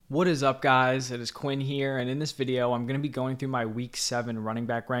What is up, guys? It is Quinn here, and in this video, I'm going to be going through my Week 7 running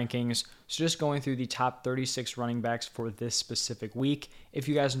back rankings. So just going through the top 36 running backs for this specific week. If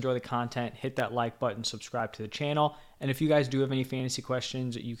you guys enjoy the content, hit that like button, subscribe to the channel, and if you guys do have any fantasy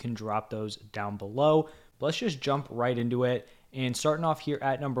questions, you can drop those down below. But let's just jump right into it. And starting off here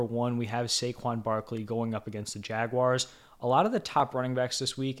at number 1, we have Saquon Barkley going up against the Jaguars. A lot of the top running backs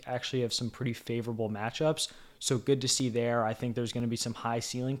this week actually have some pretty favorable matchups, so good to see there. I think there's going to be some high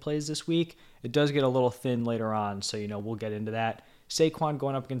ceiling plays this week. It does get a little thin later on, so we'll get into that. Saquon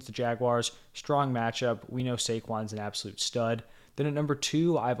going up against the Jaguars, strong matchup. We know Saquon's an absolute stud. Then at number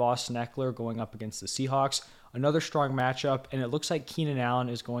 2, I have Austin Ekeler going up against the Seahawks. Another strong matchup, and it looks like Keenan Allen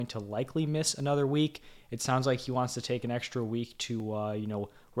is going to likely miss another week. It sounds like he wants to take an extra week to,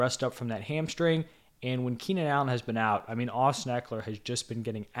 rest up from that hamstring. And when Keenan Allen has been out, Austin Ekeler has just been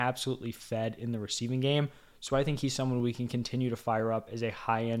getting absolutely fed in the receiving game. So I think he's someone we can continue to fire up as a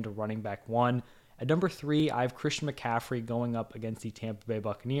high-end running back 1. At number 3, I have Christian McCaffrey going up against the Tampa Bay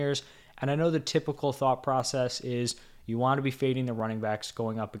Buccaneers. And I know the typical thought process is you want to be fading the running backs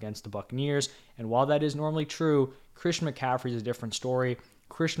going up against the Buccaneers. And while that is normally true, Christian McCaffrey is a different story.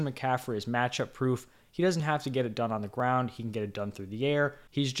 Christian McCaffrey is matchup proof. He doesn't have to get it done on the ground. He can get it done through the air.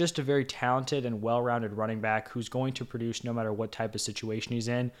 He's just a very talented and well-rounded running back who's going to produce no matter what type of situation he's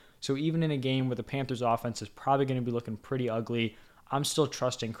in. So even in a game where the Panthers offense is probably going to be looking pretty ugly, I'm still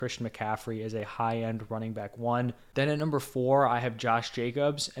trusting Christian McCaffrey as a high-end running back 1. Then at number 4, I have Josh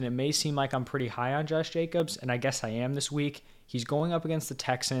Jacobs, and it may seem like I'm pretty high on Josh Jacobs, and I guess I am this week. He's going up against the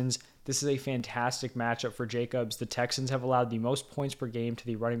Texans. This is a fantastic matchup for Jacobs. The Texans have allowed the most points per game to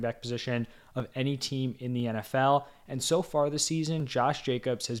the running back position of any team in the NFL. And so far this season, Josh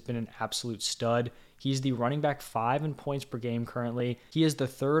Jacobs has been an absolute stud. He's the running back 5 in points per game currently. He is the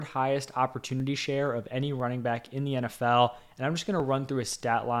 3rd highest opportunity share of any running back in the NFL. And I'm just going to run through his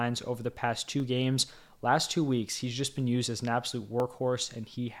stat lines over the past 2 games. Last 2 weeks, he's just been used as an absolute workhorse, and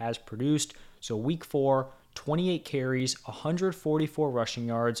he has produced. So week 4, 28 carries, 144 rushing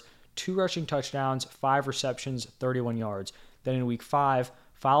yards, 2 rushing touchdowns, 5 receptions, 31 yards. Then in week 5,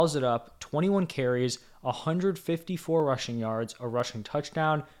 follows it up, 21 carries, 154 rushing yards, a rushing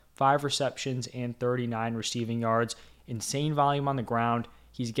touchdown, 5 receptions, and 39 receiving yards. Insane volume on the ground.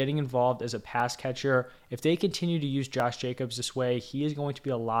 He's getting involved as a pass catcher. If they continue to use Josh Jacobs this way, he is going to be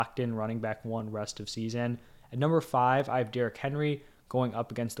a locked-in running back 1 rest of season. At number 5, I have Derrick Henry going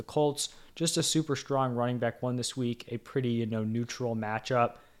up against the Colts. Just a super strong running back 1 this week, a pretty neutral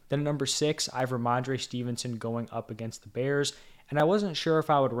matchup. Then at number 6, I have Ramondre Stevenson going up against the Bears. And I wasn't sure if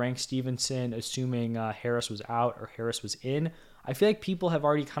I would rank Stevenson assuming Harris was out or Harris was in. I feel like people have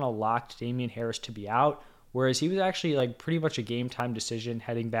already kind of locked Damian Harris to be out, whereas he was actually pretty much a game time decision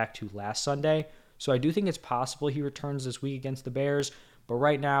heading back to last Sunday. So I do think it's possible he returns this week against the Bears. But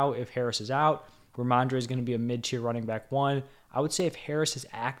right now, if Harris is out, Ramondre is going to be a mid-tier running back 1. I would say if Harris is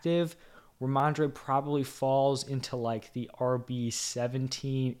active, Ramondre probably falls into the RB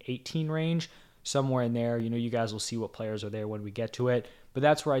 17, 18 range, somewhere in there. You guys will see what players are there when we get to it. But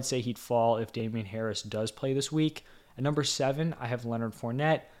that's where I'd say he'd fall if Damian Harris does play this week. At number 7, I have Leonard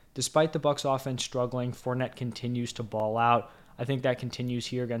Fournette. Despite the Bucs offense struggling, Fournette continues to ball out. I think that continues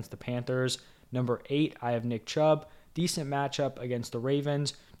here against the Panthers. Number 8, I have Nick Chubb. Decent matchup against the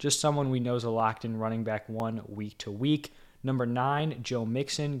Ravens. Just someone we know is a locked-in running back 1 week to week. Number 9, Joe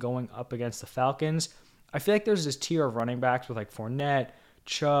Mixon going up against the Falcons. I feel like there's this tier of running backs with Fournette,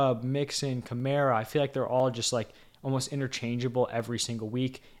 Chubb, Mixon, Kamara. I feel like they're all just almost interchangeable every single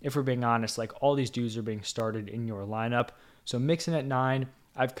week. If we're being honest, all these dudes are being started in your lineup. So Mixon at 9,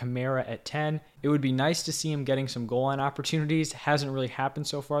 I have Kamara at 10. It would be nice to see him getting some goal line opportunities. Hasn't really happened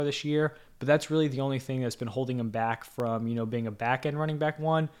so far this year, but that's really the only thing that's been holding him back from, being a back-end running back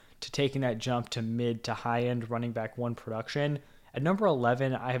 1 to taking that jump to mid to high-end running back 1 production. At number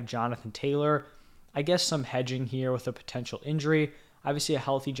 11, I have Jonathan Taylor. I guess some hedging here with a potential injury. Obviously, a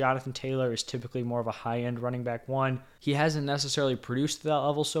healthy Jonathan Taylor is typically more of a high-end running back 1. He hasn't necessarily produced to that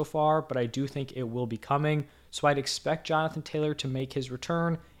level so far, but I do think it will be coming. So I'd expect Jonathan Taylor to make his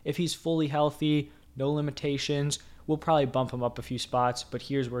return. If he's fully healthy, no limitations, we'll probably bump him up a few spots, but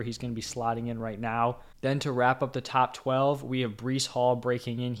here's where he's going to be slotting in right now. Then to wrap up the top 12, we have Breece Hall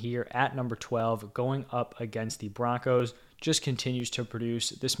breaking in here at number 12, going up against the Broncos. Just continues to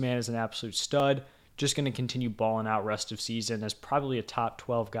produce. This man is an absolute stud. Just going to continue balling out rest of season as probably a top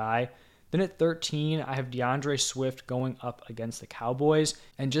 12 guy. Then at 13, I have DeAndre Swift going up against the Cowboys.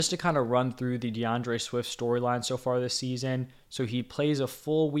 And just to kind of run through the DeAndre Swift storyline so far this season. So he plays a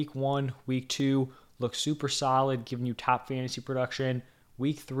full week 1, week 2, looks super solid, giving you top fantasy production.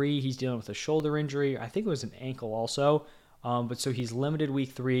 Week 3, he's dealing with a shoulder injury. I think it was an ankle also. But so he's limited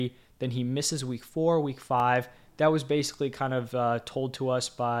week 3, then he misses week 4, week 5. That was basically kind of told to us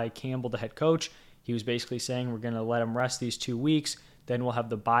by Campbell, the head coach. He was basically saying we're going to let him rest these 2 weeks. Then we'll have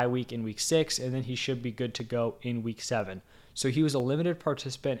the bye week in week 6, and then he should be good to go in week 7. So he was a limited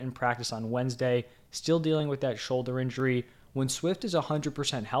participant in practice on Wednesday, still dealing with that shoulder injury. When Swift is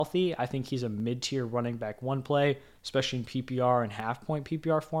 100% healthy, I think he's a mid-tier running back 1 play, especially in PPR and half-point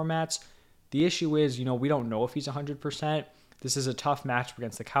PPR formats. The issue is, we don't know if he's 100%. This is a tough matchup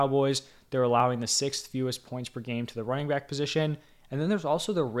against the Cowboys. They're allowing the 6th fewest points per game to the running back position. And then there's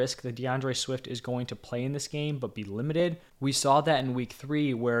also the risk that DeAndre Swift is going to play in this game but be limited. We saw that in week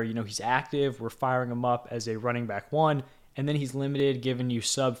 3 where, he's active. We're firing him up as a running back 1. And then he's limited, giving you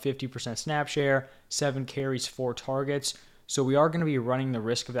sub 50% snap share, 7 carries, 4 targets. So we are going to be running the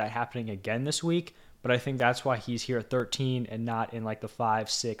risk of that happening again this week. But I think that's why he's here at 13 and not in like the 5,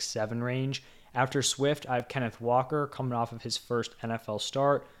 6, 7 range. After Swift, I have Kenneth Walker coming off of his first NFL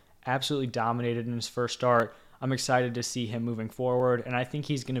start. Absolutely dominated in his first start. I'm excited to see him moving forward. And I think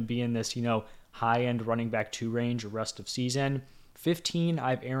he's going to be in this, high-end running back 2 range the rest of season. 15, I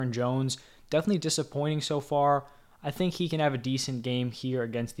have Aaron Jones. Definitely disappointing so far. I think he can have a decent game here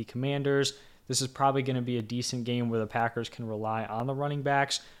against the Commanders. This is probably going to be a decent game where the Packers can rely on the running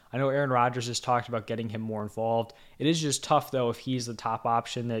backs. I know Aaron Rodgers has talked about getting him more involved. It is just tough, though, if he's the top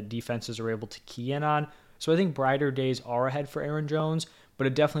option that defenses are able to key in on. So I think brighter days are ahead for Aaron Jones, but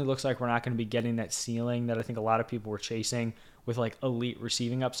it definitely looks like we're not going to be getting that ceiling that I think a lot of people were chasing with like elite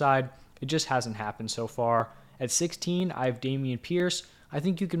receiving upside. It just hasn't happened so far. At 16, I have Dameon Pierce. I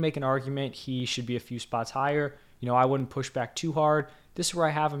think you can make an argument he should be a few spots higher. I wouldn't push back too hard. This is where I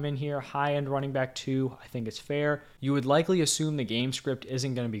have him in here, high-end running back 2. I think it's fair. You would likely assume the game script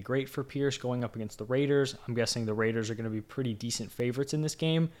isn't going to be great for Pierce going up against the Raiders. I'm guessing the Raiders are going to be pretty decent favorites in this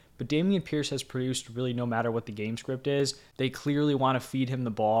game. But Dameon Pierce has produced really no matter what the game script is. They clearly want to feed him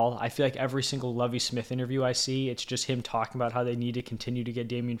the ball. I feel like every single Lovie Smith interview I see, it's just him talking about how they need to continue to get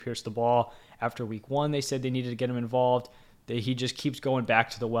Dameon Pierce the ball. After week 1, they said they needed to get him involved. He just keeps going back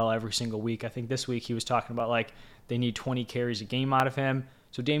to the well every single week. I think this week he was talking about like they need 20 carries a game out of him.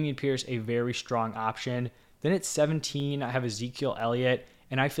 So Dameon Pierce, a very strong option. Then at 17, I have Ezekiel Elliott.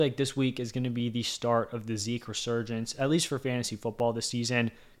 And I feel like this week is going to be the start of the Zeke resurgence, at least for fantasy football this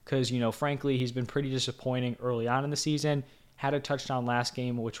season. Because, frankly, he's been pretty disappointing early on in the season. Had a touchdown last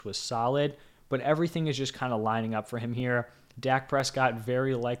game, which was solid. But everything is just kind of lining up for him here. Dak Prescott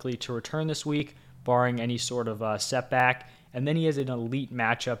very likely to return this week, barring any sort of setback. And then he has an elite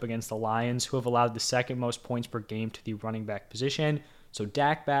matchup against the Lions, who have allowed the 2nd most points per game to the running back position. So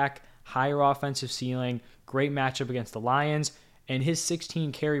Dak back, higher offensive ceiling, great matchup against the Lions, and his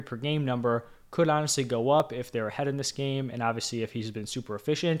 16 carry per game number could honestly go up if they're ahead in this game, and obviously if he's been super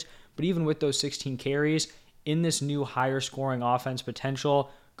efficient. But even with those 16 carries, in this new higher scoring offense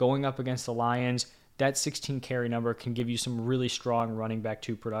potential, going up against the Lions, that 16 carry number can give you some really strong running back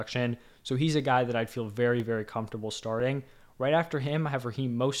 2 production. So he's a guy that I'd feel very, very comfortable starting. Right after him, I have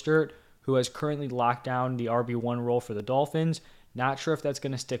Raheem Mostert, who has currently locked down the RB1 role for the Dolphins. Not sure if that's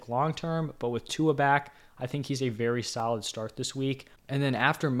going to stick long term, but with Tua back, I think he's a very solid start this week. And then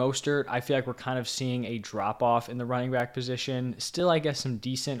after Mostert, I feel like we're kind of seeing a drop-off in the running back position. Still, I guess, some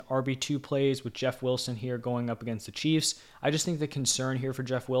decent RB2 plays with Jeff Wilson here going up against the Chiefs. I just think the concern here for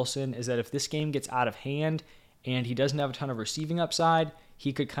Jeff Wilson is that if this game gets out of hand and he doesn't have a ton of receiving upside,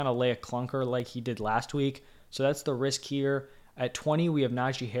 he could kind of lay a clunker like he did last week. So that's the risk here. At 20, we have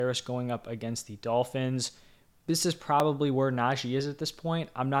Najee Harris going up against the Dolphins. This is probably where Najee is at this point.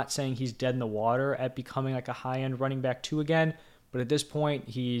 I'm not saying he's dead in the water at becoming like a high-end running back 2 again, but at this point,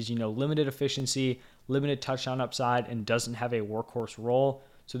 he's, limited efficiency, limited touchdown upside, and doesn't have a workhorse role.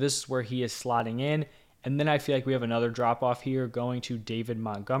 So this is where he is slotting in. And then I feel like we have another drop-off here going to David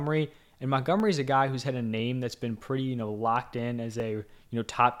Montgomery. And Montgomery is a guy who's had a name that's been pretty, locked in as a,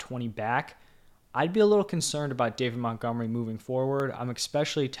 top 20 back. I'd be a little concerned about David Montgomery moving forward. I'm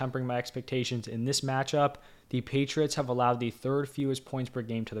especially tempering my expectations in this matchup. The Patriots have allowed the 3rd fewest points per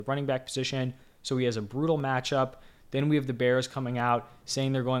game to the running back position, so he has a brutal matchup. Then we have the Bears coming out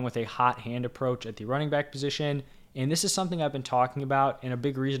saying they're going with a hot hand approach at the running back position. And this is something I've been talking about, and a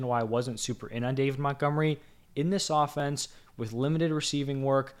big reason why I wasn't super in on David Montgomery. In this offense, with limited receiving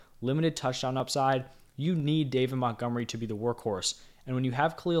work, limited touchdown upside, you need David Montgomery to be the workhorse. And when you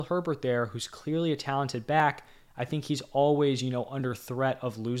have Khalil Herbert there, who's clearly a talented back, I think he's always, under threat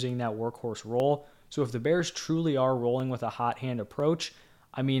of losing that workhorse role. So if the Bears truly are rolling with a hot hand approach,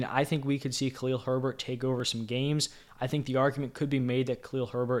 I think we could see Khalil Herbert take over some games. I think the argument could be made that Khalil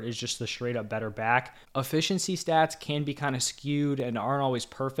Herbert is just the straight up better back. Efficiency stats can be kind of skewed and aren't always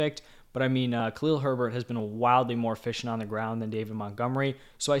perfect, But I mean, Khalil Herbert has been wildly more efficient on the ground than David Montgomery.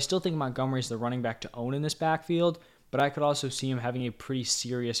 So I still think Montgomery is the running back to own in this backfield, but I could also see him having a pretty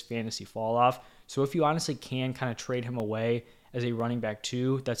serious fantasy fall off. So if you honestly can kind of trade him away as a running back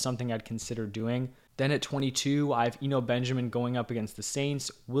too, that's something I'd consider doing. Then at 22, I have Eno Benjamin going up against the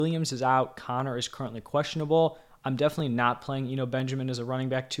Saints. Williams is out. Connor is currently questionable. I'm definitely not playing Eno Benjamin as a running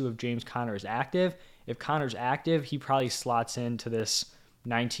back too if James Conner is active. If Conner's active, he probably slots into this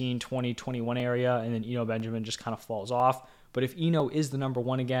 19, 20, 21 area, and then Eno Benjamin just kind of falls off. But if Eno is the number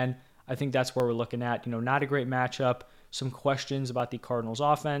one again, I think that's where we're looking at. Not a great matchup. Some questions about the Cardinals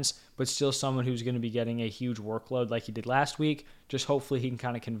offense, but still someone who's going to be getting a huge workload like he did last week. Just hopefully he can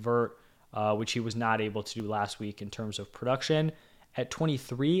kind of convert, which he was not able to do last week in terms of production. At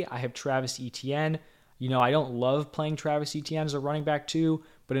 23, I have Travis Etienne. I don't love playing Travis Etienne as a running back too,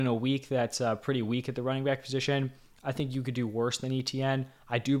 but in a week that's pretty weak at the running back position, I think you could do worse than Etienne.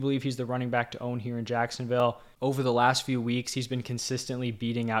 I do believe he's the running back to own here in Jacksonville. Over the last few weeks, he's been consistently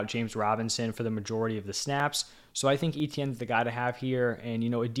beating out James Robinson for the majority of the snaps. So I think Etienne's the guy to have here, and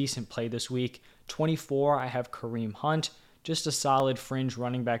a decent play this week. 24, I have Kareem Hunt. Just a solid fringe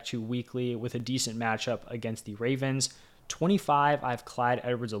running back to weekly with a decent matchup against the Ravens. 25, I have Clyde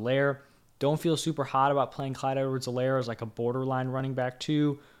Edwards-Helaire. Don't feel super hot about playing Clyde Edwards-Helaire as like a borderline running back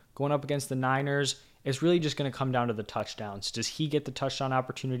too. Going up against the Niners, it's really just going to come down to the touchdowns. Does he get the touchdown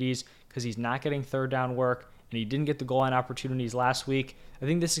opportunities because he's not getting third down work and he didn't get the goal line opportunities last week? I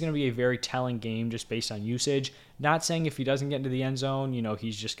think this is going to be a very telling game just based on usage. Not saying if he doesn't get into the end zone,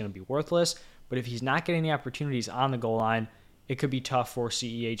 he's just going to be worthless. But if he's not getting the opportunities on the goal line, it could be tough for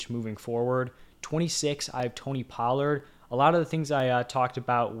CEH moving forward. 26, I have Tony Pollard. A lot of the things I talked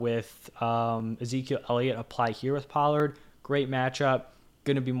about with Ezekiel Elliott apply here with Pollard. Great matchup.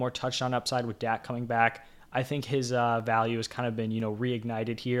 Going to be more touchdown upside with Dak coming back. I think his value has kind of been,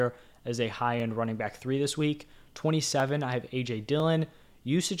 reignited here as a high-end running back 3 this week. 27, I have A.J. Dillon.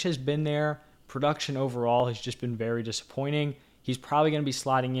 Usage has been there. Production overall has just been very disappointing. He's probably going to be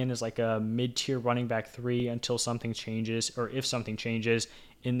slotting in as like a mid-tier running back 3 until something changes, or if something changes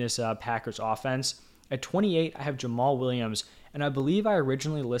in this Packers offense. At 28, I have Jamal Williams, and I believe I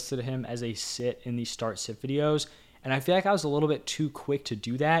originally listed him as a sit in the start-sit videos, and I feel like I was a little bit too quick to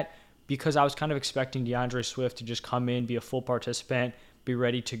do that because I was kind of expecting DeAndre Swift to just come in, be a full participant, be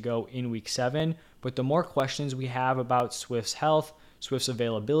ready to go in week 7. But the more questions we have about Swift's health, Swift's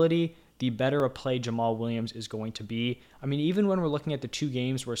availability, the better a play Jamal Williams is going to be. I mean, even when we're looking at the 2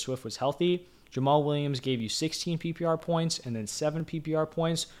 games where Swift was healthy, Jamal Williams gave you 16 PPR points and then 7 PPR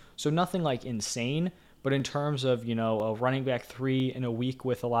points. So nothing like insane, but in terms of, a running back 3 in a week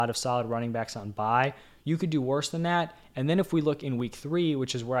with a lot of solid running backs on bye, you could do worse than that. And then if we look in week 3,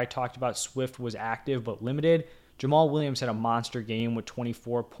 which is where I talked about Swift was active but limited, Jamal Williams had a monster game with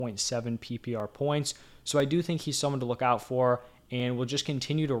 24.7 PPR points. So I do think he's someone to look out for and will just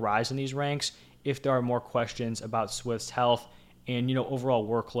continue to rise in these ranks if there are more questions about Swift's health and, overall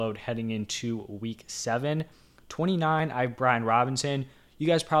workload heading into week 7. 29, I have Brian Robinson. You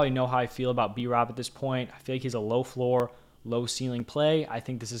guys probably know how I feel about B-Rob at this point. I feel like he's a low floor, low ceiling play. I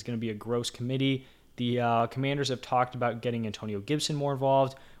think this is going to be a gross committee. The Commanders have talked about getting Antonio Gibson more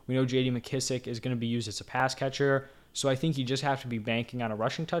involved. We know J.D. McKissick is going to be used as a pass catcher. So I think you just have to be banking on a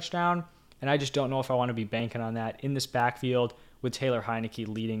rushing touchdown. And I just don't know if I want to be banking on that in this backfield with Taylor Heineke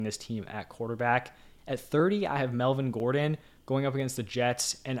leading this team at quarterback. At 30, I have Melvin Gordon going up against the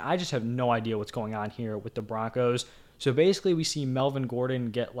Jets. And I just have no idea what's going on here with the Broncos. So basically, we see Melvin Gordon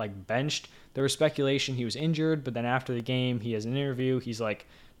get benched. There was speculation he was injured, but then after the game, he has an interview. He's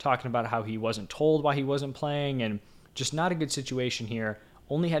talking about how he wasn't told why he wasn't playing, and just not a good situation here.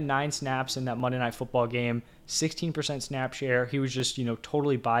 Only had 9 snaps in that Monday Night Football game, 16% snap share. He was just,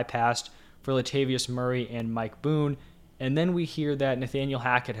 totally bypassed for Latavius Murray and Mike Boone. And then we hear that Nathaniel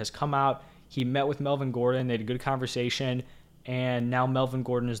Hackett has come out. He met with Melvin Gordon. They had a good conversation, and now Melvin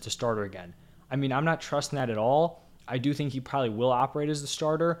Gordon is the starter again. I mean, I'm not trusting that at all. I do think he probably will operate as the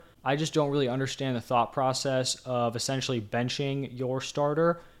starter. I just don't really understand the thought process of essentially benching your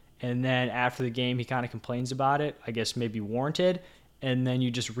starter, and then after the game he kind of complains about it, I guess maybe warranted, and then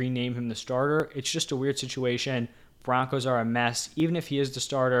you just rename him the starter. It's just a weird situation. Broncos are a mess. Even if he is the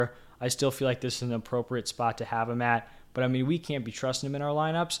starter, I still feel like this is an appropriate spot to have him at. But I mean, we can't be trusting him in our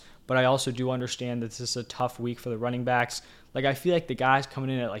lineups, but I also do understand that this is a tough week for the running backs. I feel like the guys coming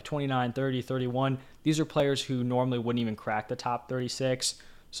in at 29, 30, 31, these are players who normally wouldn't even crack the top 36.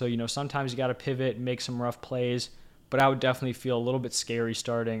 So, sometimes you got to pivot and make some rough plays, but I would definitely feel a little bit scary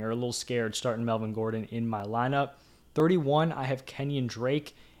starting, or a little scared starting Melvin Gordon in my lineup. 31, I have Kenyon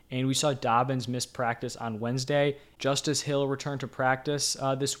Drake, And we saw Dobbins miss practice on Wednesday. Justice Hill returned to practice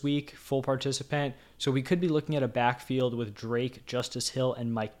this week, full participant. So we could be looking at a backfield with Drake, Justice Hill,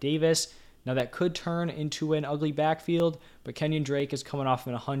 and Mike Davis. Now that could turn into an ugly backfield, but Kenyon Drake is coming off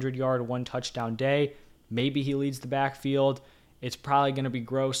an 100-yard, 1-touchdown day. Maybe he leads the backfield. It's probably going to be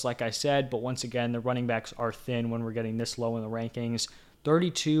gross, like I said, but once again, the running backs are thin when we're getting this low in the rankings.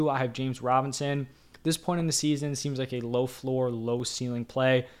 32, I have James Robinson. This point in the season seems like a low floor, low ceiling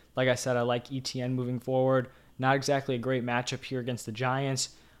play. Like I said, I like ETN moving forward. Not exactly a great matchup here against the Giants.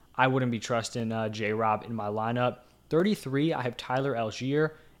 I wouldn't be trusting J-Rob in my lineup. 33, I have Tyler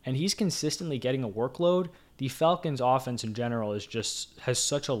Algier, and he's consistently getting a workload. The Falcons' offense in general has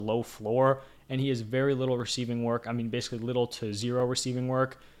such a low floor, and he has very little receiving work. I mean, basically little to zero receiving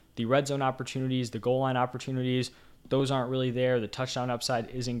work. The red zone opportunities, the goal line opportunities, those aren't really there. The touchdown upside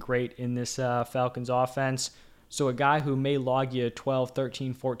isn't great in this Falcons offense. So a guy who may log you 12,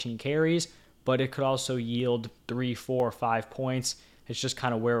 13, 14 carries, but it could also yield 3, 4, 5 points. It's just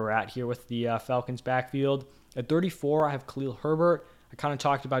kind of where we're at here with the Falcons backfield. At 34, I have Khalil Herbert. I kind of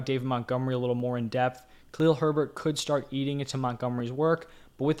talked about David Montgomery a little more in depth. Khalil Herbert could start eating into Montgomery's work,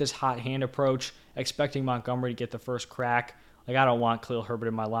 but with this hot hand approach, expecting Montgomery to get the first crack, I don't want Khalil Herbert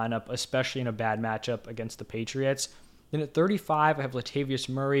in my lineup, especially in a bad matchup against the Patriots. Then at 35, I have Latavius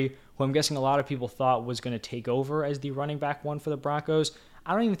Murray, who I'm guessing a lot of people thought was going to take over as the running back one for the Broncos.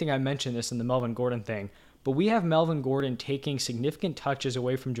 I don't even think I mentioned this in the Melvin Gordon thing, but we have Melvin Gordon taking significant touches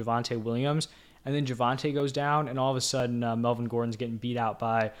away from Javonte Williams, and then Javonte goes down, and all of a sudden Melvin Gordon's getting beat out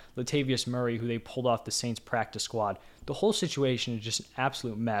by Latavius Murray, who they pulled off the Saints practice squad. The whole situation is just an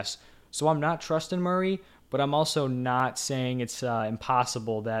absolute mess. So I'm not trusting Murray, but I'm also not saying it's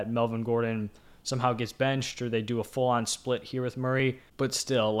impossible that Melvin Gordon somehow gets benched or they do a full-on split here with Murray. But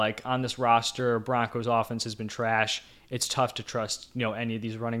still, on this roster, Broncos offense has been trash. It's tough to trust, any of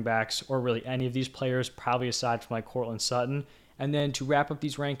these running backs or really any of these players, probably aside from Courtland Sutton. And then to wrap up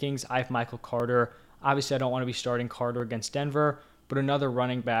these rankings, I have Michael Carter. Obviously, I don't want to be starting Carter against Denver, but another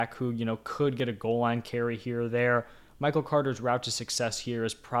running back who, could get a goal line carry here or there. Michael Carter's route to success here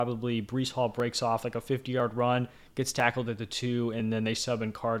is probably Breece Hall breaks off a 50-yard run, gets tackled at the 2, and then they sub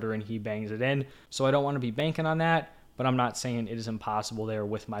in Carter and he bangs it in. So I don't want to be banking on that, but I'm not saying it is impossible there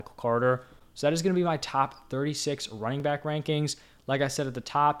with Michael Carter. So that is going to be my top 36 running back rankings. Like I said at the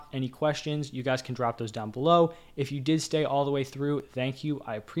top, any questions, you guys can drop those down below. If you did stay all the way through, thank you.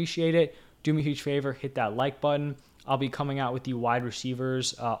 I appreciate it. Do me a huge favor, hit that like button. I'll be coming out with the wide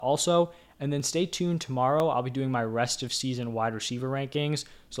receivers also. And then stay tuned tomorrow. I'll be doing my rest of season wide receiver rankings.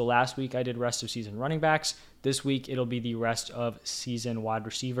 So last week I did rest of season running backs. This week it'll be the rest of season wide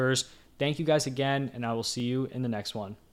receivers. Thank you guys again, and I will see you in the next one.